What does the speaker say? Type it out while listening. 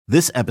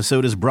This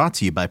episode is brought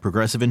to you by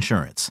Progressive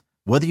Insurance.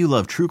 Whether you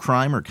love true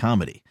crime or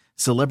comedy,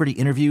 celebrity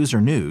interviews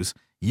or news,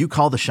 you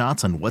call the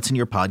shots on what's in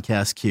your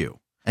podcast queue.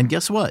 And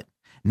guess what?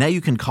 Now you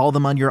can call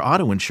them on your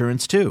auto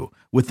insurance too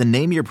with the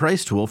Name Your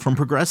Price tool from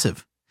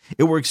Progressive.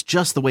 It works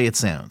just the way it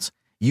sounds.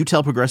 You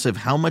tell Progressive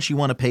how much you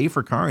want to pay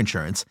for car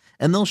insurance,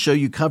 and they'll show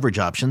you coverage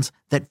options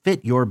that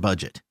fit your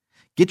budget.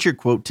 Get your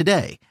quote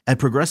today at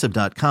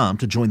Progressive.com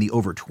to join the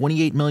over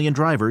 28 million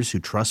drivers who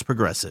trust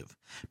Progressive.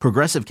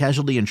 Progressive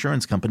Casualty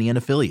Insurance Company and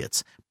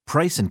Affiliates.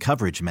 Price and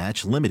coverage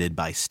match limited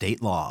by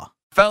state law.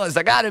 Fellas,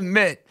 I got to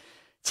admit,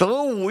 it's a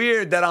little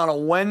weird that on a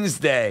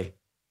Wednesday,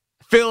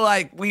 I feel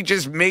like we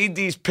just made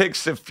these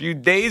picks a few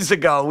days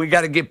ago. We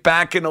got to get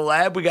back in the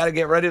lab. We got to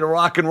get ready to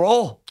rock and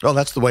roll. Well,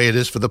 that's the way it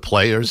is for the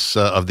players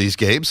of these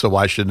games, so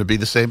why shouldn't it be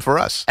the same for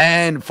us?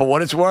 And for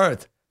what it's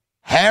worth,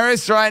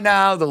 Harris right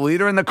now, the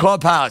leader in the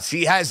clubhouse,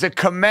 he has a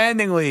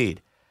commanding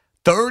lead,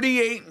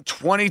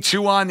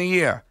 38-22 on the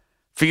year.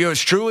 For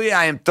yours truly,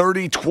 I am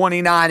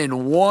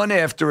 30-29-1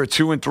 after a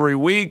 2-3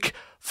 week.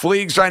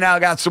 Fleegs right now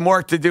got some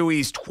work to do.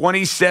 He's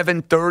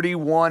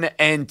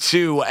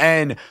 27-31-2.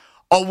 And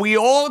are we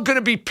all going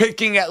to be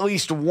picking at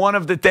least one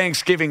of the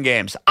Thanksgiving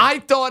games? I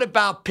thought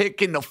about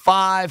picking the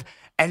 5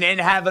 and then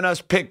having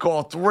us pick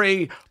all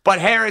 3. But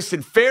Harris,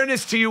 in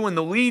fairness to you and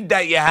the lead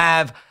that you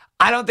have,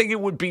 I don't think it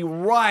would be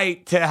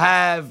right to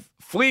have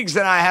Fleegs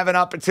and I have an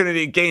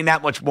opportunity to gain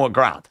that much more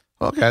ground.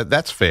 Okay,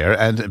 that's fair.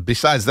 And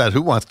besides that,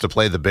 who wants to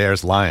play the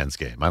Bears-Lions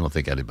game? I don't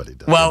think anybody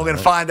does. Well, we're going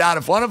to find out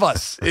if one of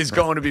us is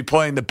going to be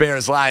playing the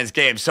Bears-Lions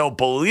game. So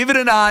believe it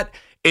or not,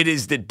 it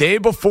is the day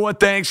before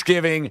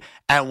Thanksgiving.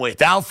 And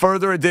without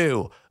further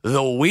ado,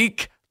 the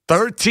Week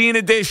 13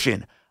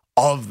 edition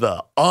of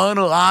the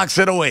Unlocks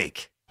of the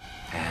Week.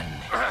 And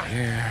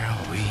here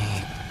we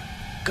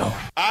go.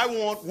 I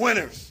want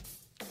winners.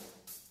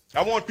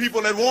 I want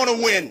people that want to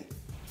win.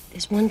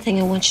 There's one thing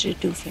I want you to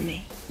do for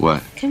me.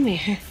 What? Come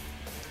here.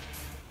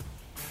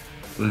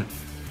 What?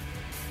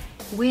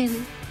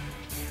 Win.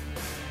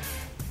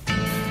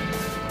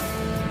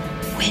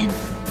 Win.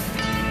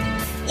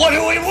 What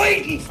are we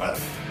waiting for?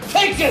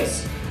 Take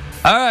this!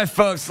 All right,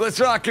 folks, let's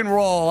rock and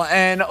roll.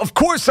 And, of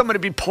course, I'm going to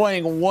be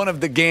playing one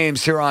of the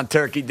games here on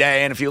Turkey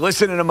Day. And if you're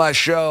listening to my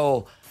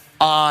show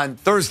on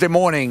Thursday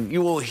morning,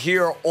 you will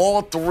hear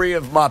all 3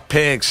 of my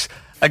picks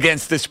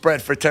against the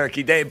spread for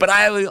Turkey Day. But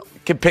I only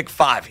can pick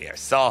 5 here.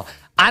 So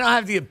I don't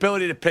have the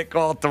ability to pick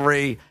all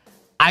 3.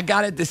 I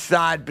got to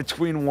decide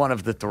between one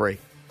of the 3.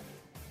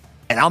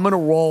 And I'm going to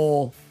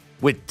roll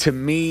with, to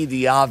me,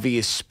 the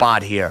obvious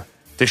spot here.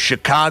 The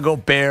Chicago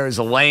Bears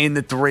laying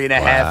the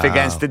 3.5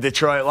 against the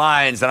Detroit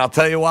Lions. And I'll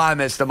tell you why,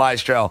 Mr.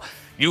 Maestro.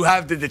 You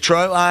have the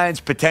Detroit Lions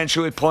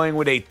potentially playing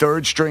with a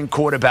third-string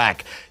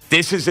quarterback.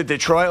 This is a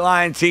Detroit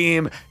Lion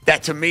team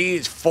that, to me,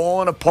 is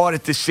falling apart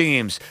at the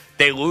seams.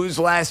 They lose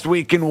last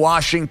week in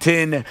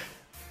Washington.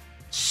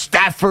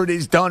 Stafford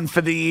is done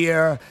for the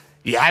year.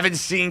 You haven't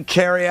seen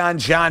Kerryon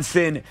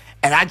Johnson.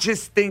 And I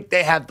just think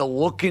they have the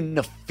look and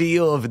the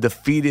feel of a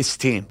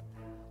defeatist team.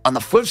 On the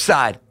flip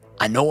side,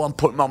 I know I'm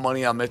putting my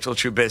money on Mitchell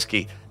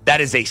Trubisky. That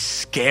is a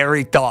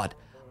scary thought.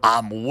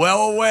 I'm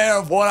well aware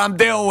of what I'm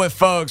dealing with,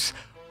 folks.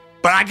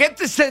 But I get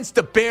the sense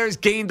the Bears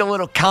gained a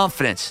little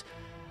confidence.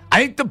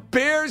 I think the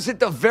Bears, at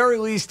the very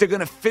least, are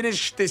going to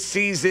finish this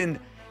season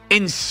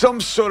in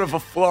some sort of a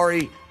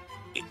flurry.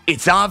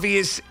 It's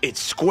obvious. It's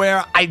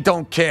square. I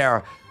don't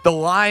care. The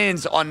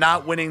Lions are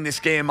not winning this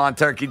game on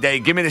Turkey Day.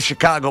 Give me the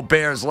Chicago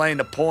Bears laying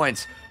the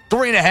points.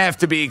 3.5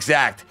 to be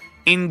exact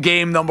in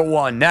game number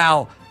 1.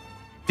 Now,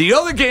 the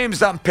other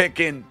games I'm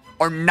picking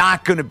are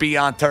not going to be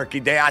on Turkey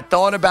Day. I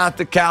thought about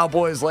the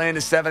Cowboys laying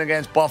the 7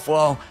 against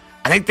Buffalo.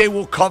 I think they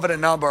will cover the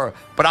number,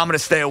 but I'm going to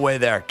stay away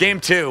there.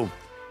 Game 2,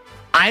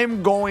 I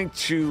am going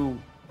to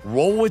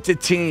roll with the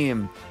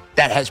team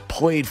that has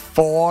played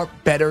far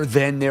better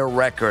than their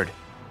record.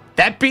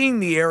 That being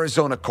the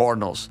Arizona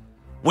Cardinals.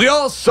 We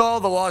all saw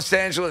the Los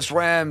Angeles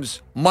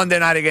Rams Monday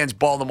night against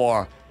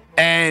Baltimore,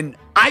 and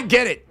I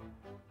get it.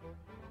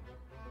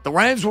 The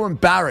Rams were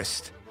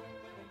embarrassed.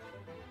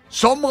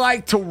 Some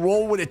like to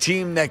roll with a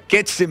team that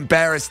gets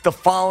embarrassed the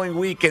following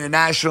week in a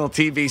national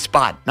TV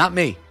spot. Not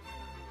me.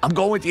 I'm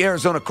going with the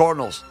Arizona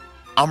Cardinals.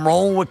 I'm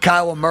rolling with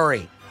Kyler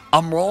Murray.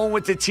 I'm rolling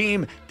with the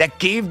team that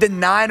gave the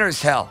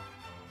Niners hell,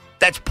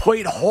 that's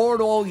played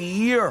hard all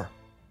year,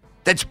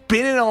 that's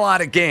been in a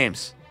lot of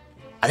games.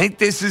 I think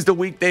this is the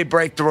week they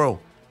break through.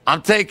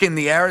 I'm taking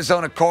the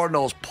Arizona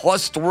Cardinals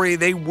 +3.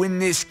 They win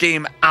this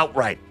game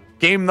outright.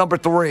 Game number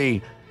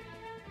 3,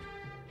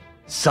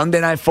 Sunday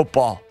Night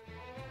Football.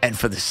 And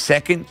for the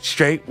second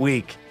straight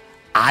week,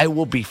 I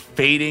will be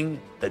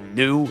fading the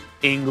New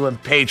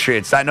England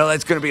Patriots. I know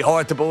that's going to be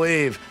hard to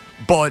believe,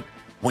 but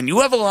when you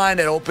have a line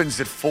that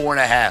opens at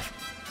 4.5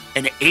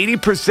 and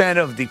 80%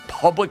 of the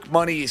public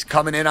money is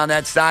coming in on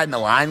that side and the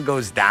line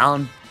goes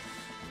down,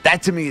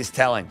 that to me is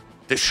telling.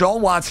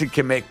 Deshaun Watson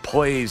can make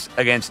plays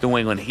against New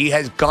England. He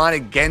has gone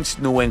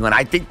against New England.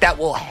 I think that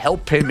will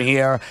help him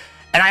here.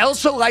 And I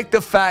also like the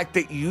fact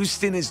that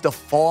Houston is the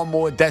far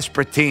more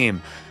desperate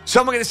team.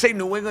 Some are going to say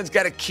New England's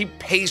got to keep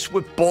pace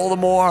with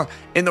Baltimore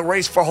in the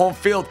race for home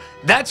field.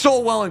 That's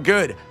all well and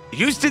good.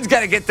 Houston's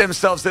got to get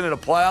themselves into the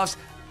playoffs.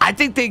 I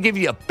think they give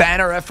you a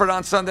banner effort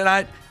on Sunday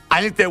night.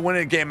 I think they're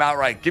winning the game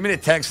outright. Give me the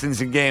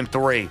Texans in Game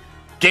 3.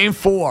 Game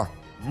 4,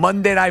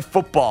 Monday Night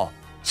Football.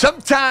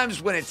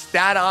 Sometimes when it's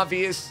that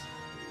obvious,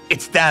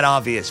 it's that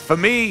obvious. For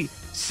me,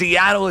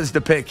 Seattle is the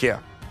pick here.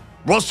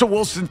 Russell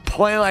Wilson's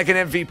playing like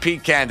an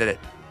MVP candidate.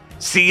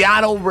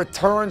 Seattle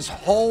returns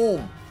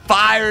home,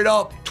 fired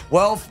up,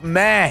 12th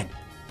man.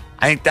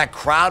 I think that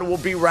crowd will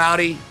be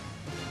rowdy.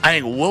 I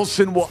think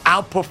Wilson will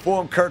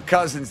outperform Kirk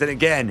Cousins. And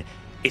again,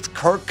 it's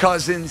Kirk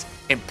Cousins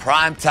in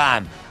prime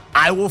time.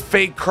 I will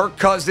fade Kirk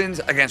Cousins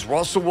against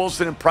Russell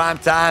Wilson in prime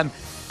time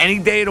any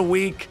day of the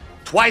week,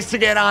 twice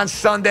again on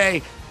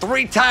Sunday,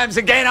 3 times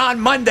again on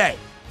Monday.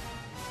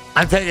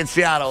 I'm taking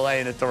Seattle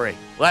laying at 3.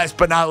 Last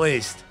but not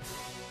least,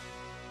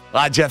 a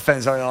lot of Jet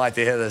fans aren't going to like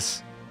to hear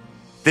this.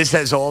 This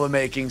has all the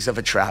makings of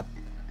a trap.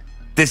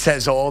 This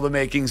has all the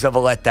makings of a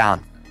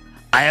letdown.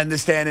 I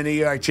understand the New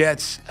York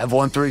Jets have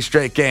won 3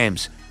 straight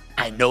games.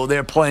 I know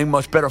they're playing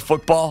much better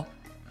football.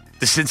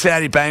 The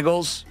Cincinnati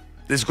Bengals,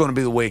 this is going to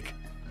be the week.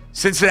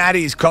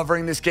 Cincinnati is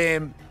covering this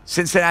game.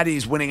 Cincinnati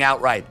is winning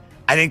outright.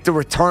 I think the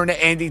return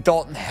to Andy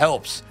Dalton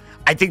helps.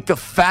 I think the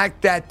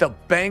fact that the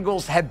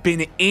Bengals have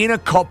been in a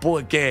couple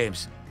of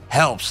games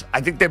helps.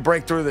 I think they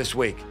break through this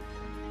week.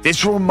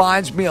 This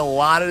reminds me a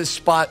lot of the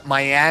spot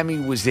Miami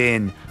was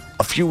in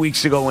a few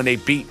weeks ago when they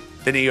beat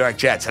the New York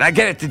Jets. And I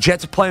get it, the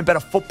Jets are playing better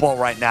football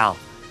right now.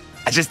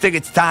 I just think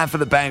it's time for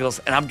the Bengals,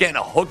 and I'm getting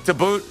a hook to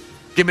boot.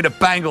 Give me the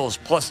Bengals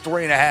plus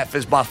 3.5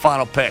 is my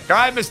final pick. All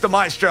right, Mr.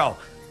 Maestro,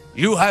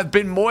 you have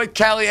been muy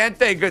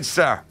caliente, good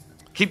sir.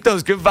 Keep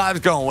those good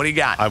vibes going. What do you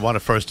got? I want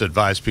to first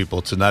advise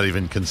people to not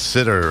even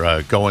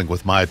consider going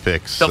with my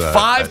picks. The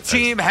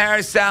 5-team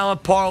Harris Allen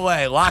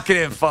parlay. Lock it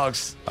in,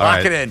 folks.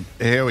 Lock it in.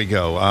 Here we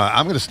go.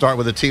 I'm going to start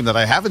with a team that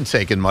I haven't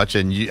taken much,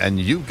 and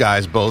you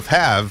guys both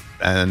have.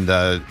 And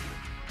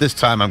this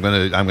time I'm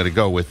going to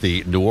go with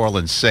the New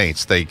Orleans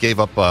Saints. They gave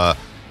up a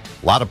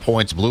lot of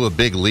points, blew a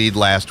big lead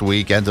last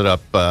week, ended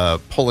up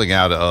pulling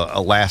out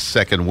a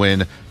last-second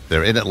win.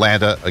 They're in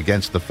Atlanta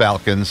against the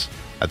Falcons.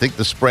 I think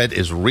the spread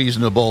is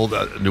reasonable.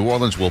 New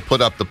Orleans will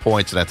put up the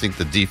points, and I think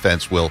the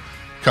defense will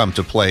come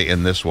to play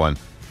in this one.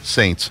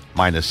 Saints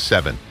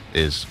 -7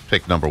 is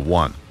pick number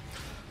 1.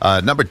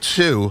 Number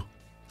 2,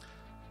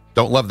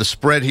 don't love the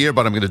spread here,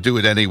 but I'm going to do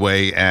it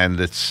anyway, and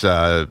it's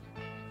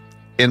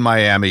in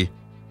Miami.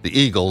 The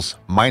Eagles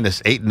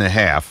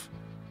 -8.5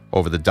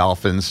 over the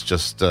Dolphins,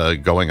 just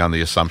going on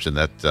the assumption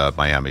that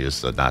Miami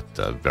is not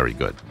very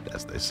good,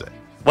 as they say.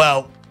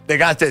 Well, they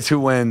got their 2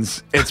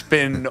 wins. It's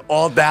been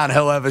all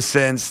downhill ever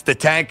since. The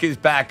tank is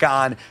back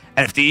on.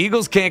 And if the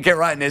Eagles can't get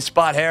right in this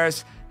spot,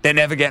 Harris, they're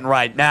never getting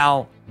right.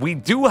 Now, we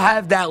do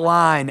have that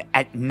line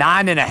at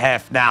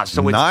 9.5 now,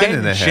 so it's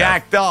getting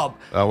jacked up.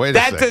 Oh, wait a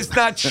that second. does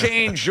not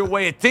change your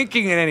way of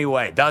thinking in any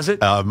way, does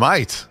it?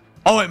 Might.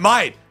 Oh, it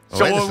might.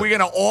 So Wait a are we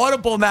going to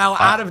audible now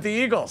out of the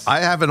Eagles? I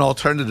have an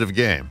alternative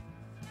game.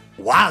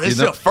 Wow, this is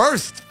a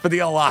first for the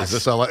Unlocks.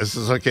 Is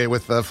this okay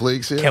with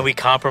Fleegs here? Can we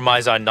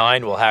compromise on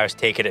 9? Will Harris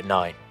take it at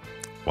 9?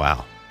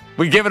 Wow.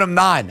 We're giving them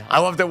 9. I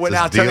love that we're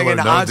now turning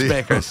into odds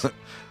makers.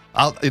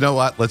 You know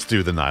what? Let's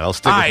do the 9. I'll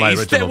stick with my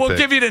original we'll pick.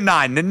 give you the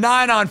 9. The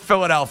 9 on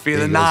Philadelphia.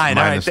 The Eagles 9.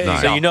 All right, there you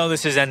 -9. go. So you know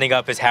this is ending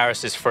up as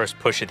Harris's first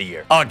push of the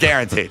year. Oh,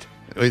 guaranteed.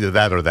 Either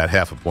that or that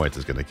half a point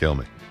is going to kill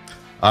me.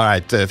 All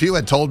right. If you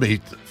had told me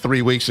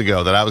 3 weeks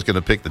ago that I was going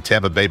to pick the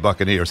Tampa Bay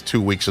Buccaneers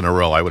 2 weeks in a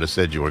row, I would have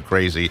said you were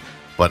crazy.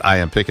 But I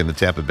am picking the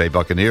Tampa Bay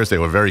Buccaneers. They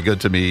were very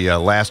good to me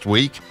last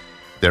week.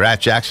 They're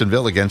at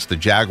Jacksonville against the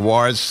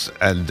Jaguars.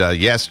 And,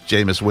 yes,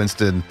 Jameis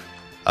Winston,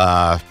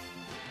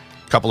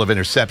 couple of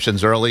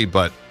interceptions early,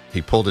 but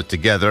he pulled it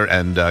together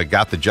and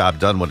got the job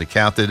done when it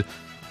counted.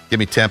 Give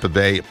me Tampa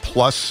Bay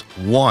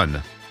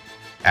 +1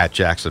 at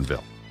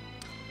Jacksonville.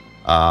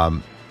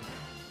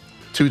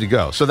 2 to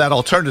go. So that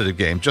alternative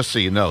game, just so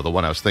you know, the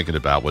one I was thinking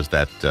about was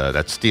that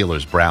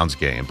Steelers-Browns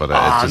game. But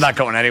I'm not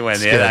going anywhere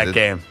near that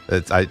game.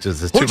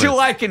 Who'd you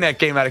like in that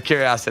game out of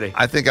curiosity?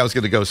 I think I was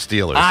going to go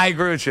Steelers. I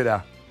agree with you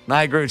there.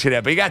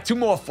 But you got 2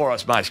 more for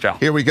us, Maestro.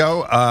 Here we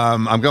go.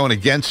 I'm going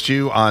against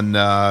you on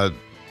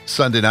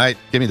Sunday night.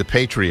 Give me the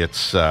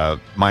Patriots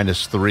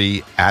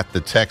 -3 at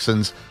the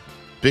Texans.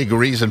 Big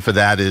reason for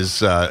that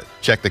is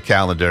check the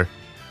calendar.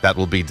 That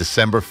will be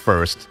December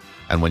 1st.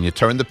 And when you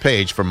turn the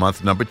page for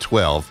month number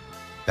 12,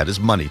 that is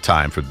money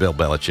time for Bill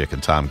Belichick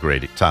and Tom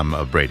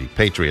Brady.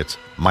 Patriots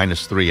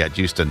 -3 at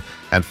Houston.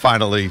 And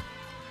finally,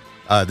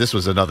 this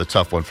was another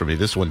tough one for me.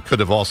 This one could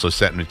have also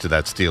sent me to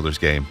that Steelers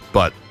game,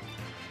 but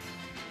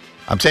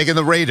I'm taking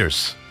the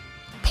Raiders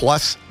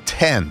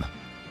 +10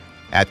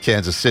 at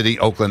Kansas City.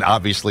 Oakland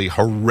obviously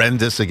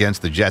horrendous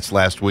against the Jets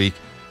last week.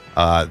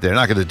 They're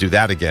not going to do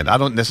that again. I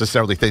don't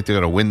necessarily think they're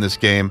going to win this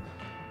game,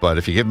 but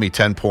if you give me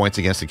 10 points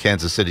against the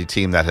Kansas City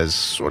team that has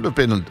sort of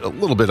been a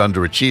little bit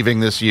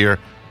underachieving this year,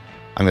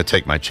 I'm going to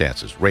take my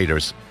chances.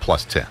 Raiders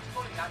 +10.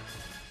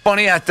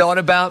 Funny, I thought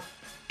about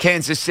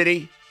Kansas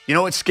City You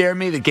know what scared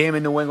me? The game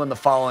in New England the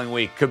following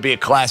week could be a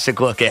classic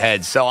look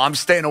ahead. So I'm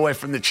staying away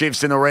from the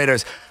Chiefs and the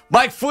Raiders.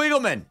 Mike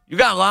Fliegelman, you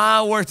got a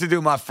lot of work to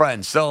do, my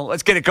friend. So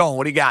let's get it going.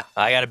 What do you got?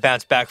 I got to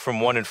bounce back from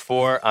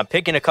 1-4. I'm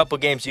picking a couple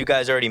games you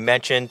guys already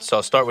mentioned, so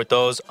I'll start with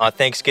those. On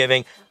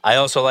Thanksgiving, I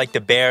also like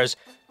the Bears.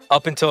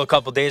 Up until a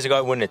couple days ago,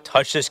 I wouldn't have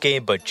touched this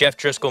game, but Jeff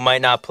Driscoll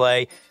might not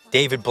play.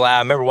 David Blau, I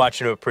remember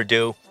watching him at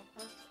Purdue.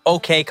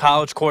 Okay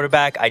college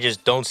quarterback. I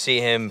just don't see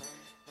him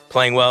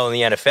playing well in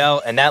the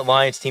NFL. And that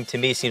Lions team, to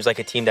me, seems like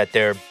a team that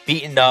they're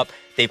beaten up.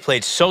 They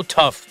played so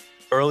tough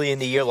early in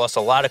the year, lost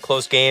a lot of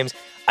close games.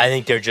 I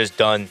think they're just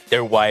done.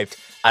 They're wiped.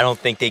 I don't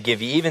think they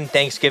give you even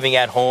Thanksgiving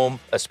at home,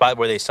 a spot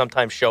where they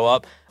sometimes show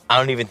up. I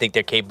don't even think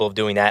they're capable of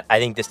doing that. I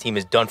think this team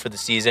is done for the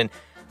season.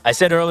 I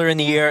said earlier in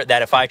the year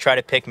that if I try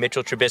to pick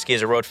Mitchell Trubisky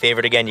as a road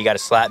favorite again, you got to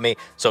slap me.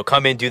 So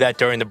come in, do that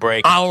during the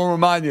break. I will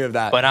remind you of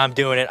that. But I'm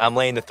doing it. I'm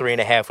laying the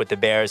 3.5 with the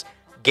Bears.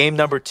 Game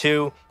number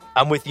 2,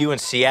 I'm with you in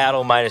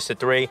Seattle minus the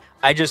 3.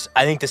 I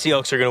think the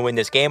Seahawks are going to win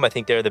this game. I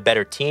think they're the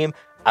better team.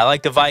 I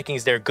like the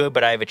Vikings. They're good,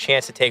 but I have a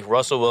chance to take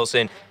Russell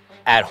Wilson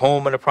at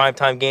home in a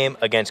primetime game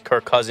against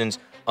Kirk Cousins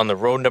on the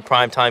road in a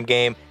primetime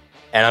game.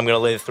 And I'm going to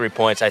lay the 3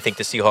 points. I think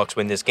the Seahawks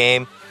win this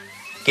game.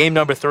 Game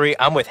number 3,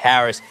 I'm with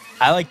Harris.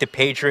 I like the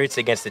Patriots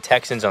against the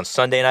Texans on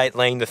Sunday night,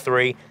 laying the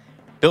 3.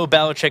 Bill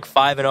Belichick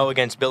 5-0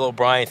 against Bill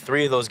O'Brien.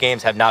 3 of those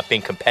games have not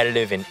been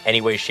competitive in any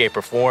way, shape,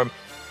 or form.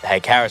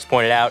 Like Harris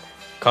pointed out,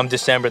 come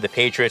December, the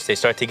Patriots, they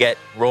start to get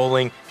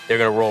rolling. They're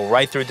going to roll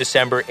right through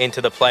December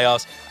into the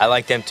playoffs. I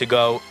like them to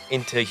go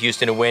into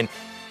Houston and win.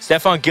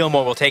 Stephon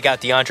Gilmore will take out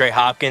DeAndre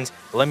Hopkins.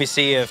 Let me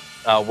see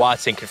if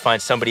Watson can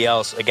find somebody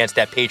else against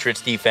that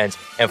Patriots defense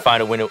and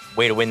find a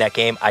way to win that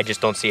game. I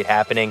just don't see it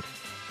happening.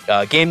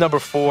 Game number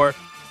 4,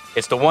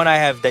 it's the one I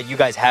have that you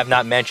guys have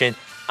not mentioned.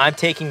 I'm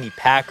taking the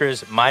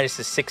Packers minus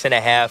the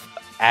 6.5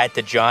 at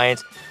the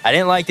Giants. I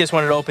didn't like this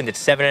one. It opened at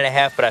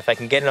 7.5, but if I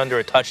can get it under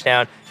a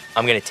touchdown,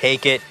 I'm going to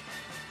take it.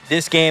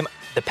 This game,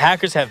 the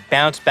Packers have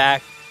bounced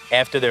back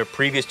after their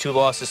previous 2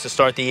 losses to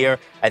start the year.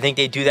 I think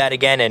they do that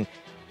again, and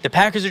the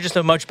Packers are just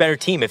a much better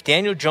team. If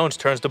Daniel Jones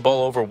turns the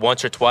ball over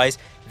once or twice,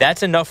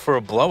 that's enough for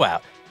a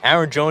blowout.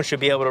 Aaron Jones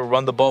should be able to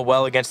run the ball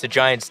well against the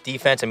Giants'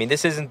 defense. I mean,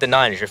 this isn't the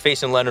Niners. You're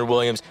facing Leonard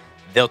Williams.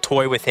 They'll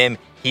toy with him.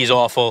 He's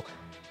awful.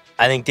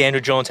 I think Daniel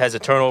Jones has a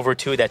turnover,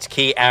 too. That's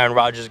key. Aaron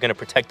Rodgers is going to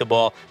protect the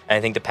ball, and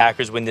I think the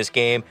Packers win this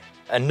game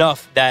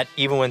enough that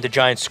even when the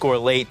Giants score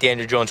late,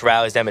 Daniel Jones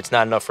rallies them. It's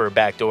not enough for a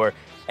backdoor.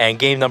 And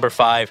game number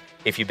 5,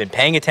 if you've been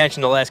paying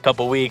attention the last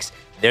couple weeks,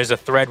 there's a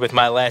thread with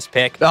my last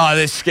pick. Oh,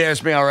 this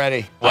scares me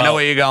already. I know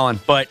where you're going.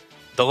 But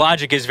the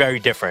logic is very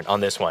different on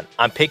this one.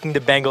 I'm picking the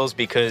Bengals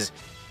because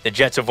the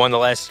Jets have won the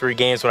last 3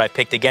 games when I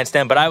picked against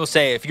them. But I will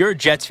say, if you're a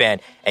Jets fan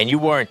and you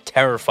weren't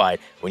terrified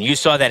when you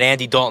saw that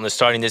Andy Dalton is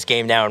starting this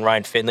game now and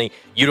Ryan Finley,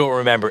 you don't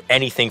remember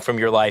anything from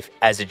your life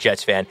as a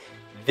Jets fan.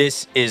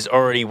 This is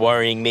already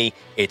worrying me.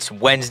 It's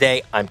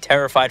Wednesday. I'm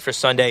terrified for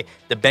Sunday.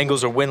 The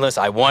Bengals are winless.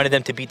 I wanted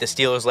them to beat the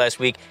Steelers last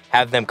week,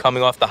 have them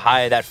coming off the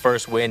high of that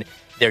first win.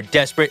 They're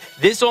desperate.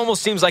 This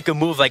almost seems like a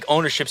move like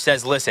ownership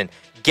says, listen,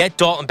 get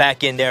Dalton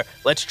back in there.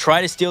 Let's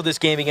try to steal this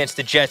game against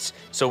the Jets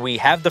so we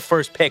have the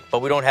first pick,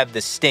 but we don't have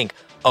the stink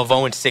of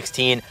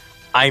 0-16.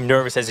 I'm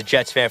nervous as a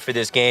Jets fan for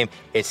this game.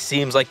 It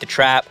seems like the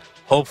trap.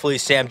 Hopefully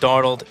Sam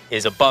Darnold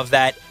is above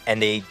that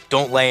and they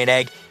don't lay an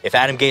egg. If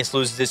Adam Gase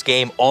loses this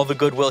game, all the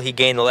goodwill he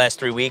gained the last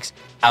 3 weeks,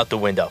 out the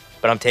window.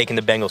 But I'm taking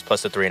the Bengals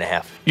plus the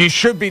 3.5. You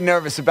should be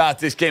nervous about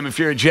this game if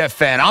you're a Jet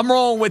fan. I'm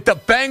rolling with the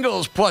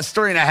Bengals plus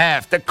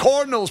 3.5, the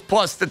Cardinals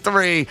plus the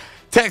 3,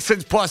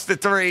 Texans plus the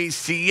 3,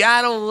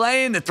 Seattle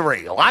laying the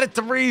 3. A lot of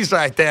 3s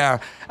right there.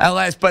 And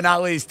last but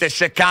not least, the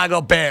Chicago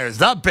Bears.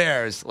 The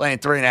Bears laying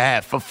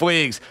 3.5. For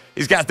Fleegs,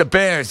 he's got the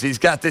Bears. He's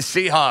got the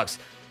Seahawks.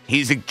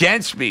 He's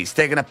against me. He's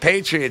taking the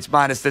Patriots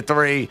minus the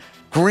 3.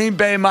 Green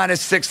Bay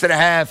minus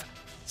 6.5.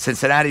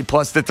 Cincinnati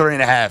plus the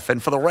 3.5.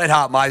 And for the Red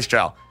Hot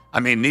Maestro, I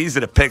mean, these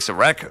are the picks of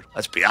record.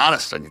 Let's be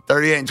honest. On your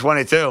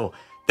 38-22,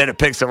 then it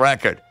picks a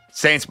record.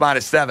 Saints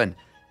minus 7.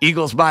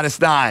 Eagles minus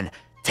 9.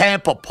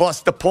 Tampa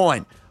plus the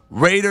point.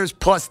 Raiders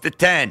plus the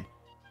 10.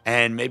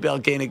 And maybe I'll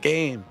gain a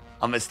game.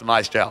 I'll miss the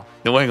Maestro.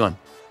 New England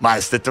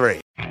minus the 3.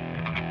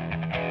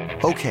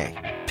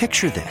 Okay,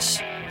 picture this.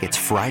 It's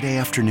Friday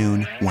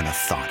afternoon when a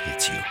thought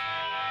hits you.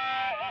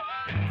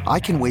 I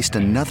can waste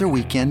another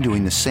weekend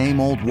doing the same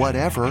old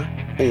whatever,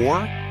 or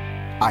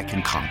I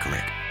can conquer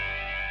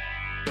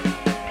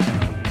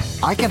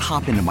it. I can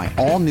hop into my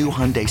all-new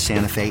Hyundai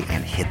Santa Fe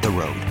and hit the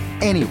road.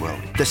 Any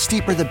road. The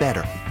steeper, the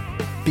better.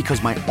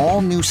 Because my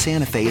all-new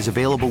Santa Fe is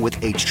available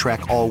with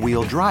H-Track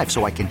all-wheel drive,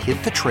 so I can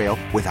hit the trail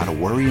without a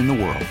worry in the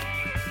world.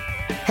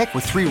 Heck,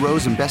 with 3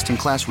 rows and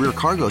best-in-class rear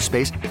cargo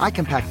space, I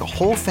can pack the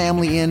whole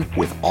family in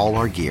with all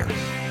our gear.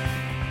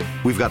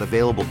 We've got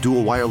available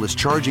dual wireless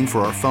charging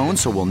for our phones,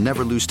 so we'll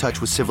never lose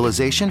touch with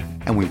civilization,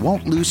 and we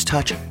won't lose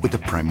touch with the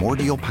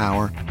primordial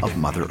power of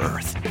Mother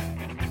Earth.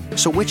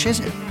 So which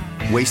is it?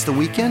 Waste the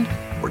weekend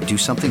or do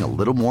something a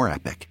little more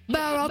epic?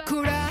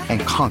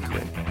 And conquer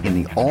it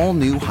in the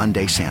all-new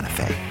Hyundai Santa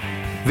Fe.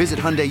 Visit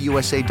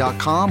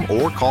HyundaiUSA.com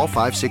or call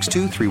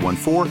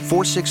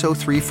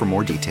 562-314-4603 for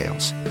more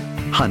details.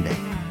 Hyundai,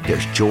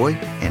 there's joy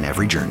in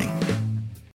every journey.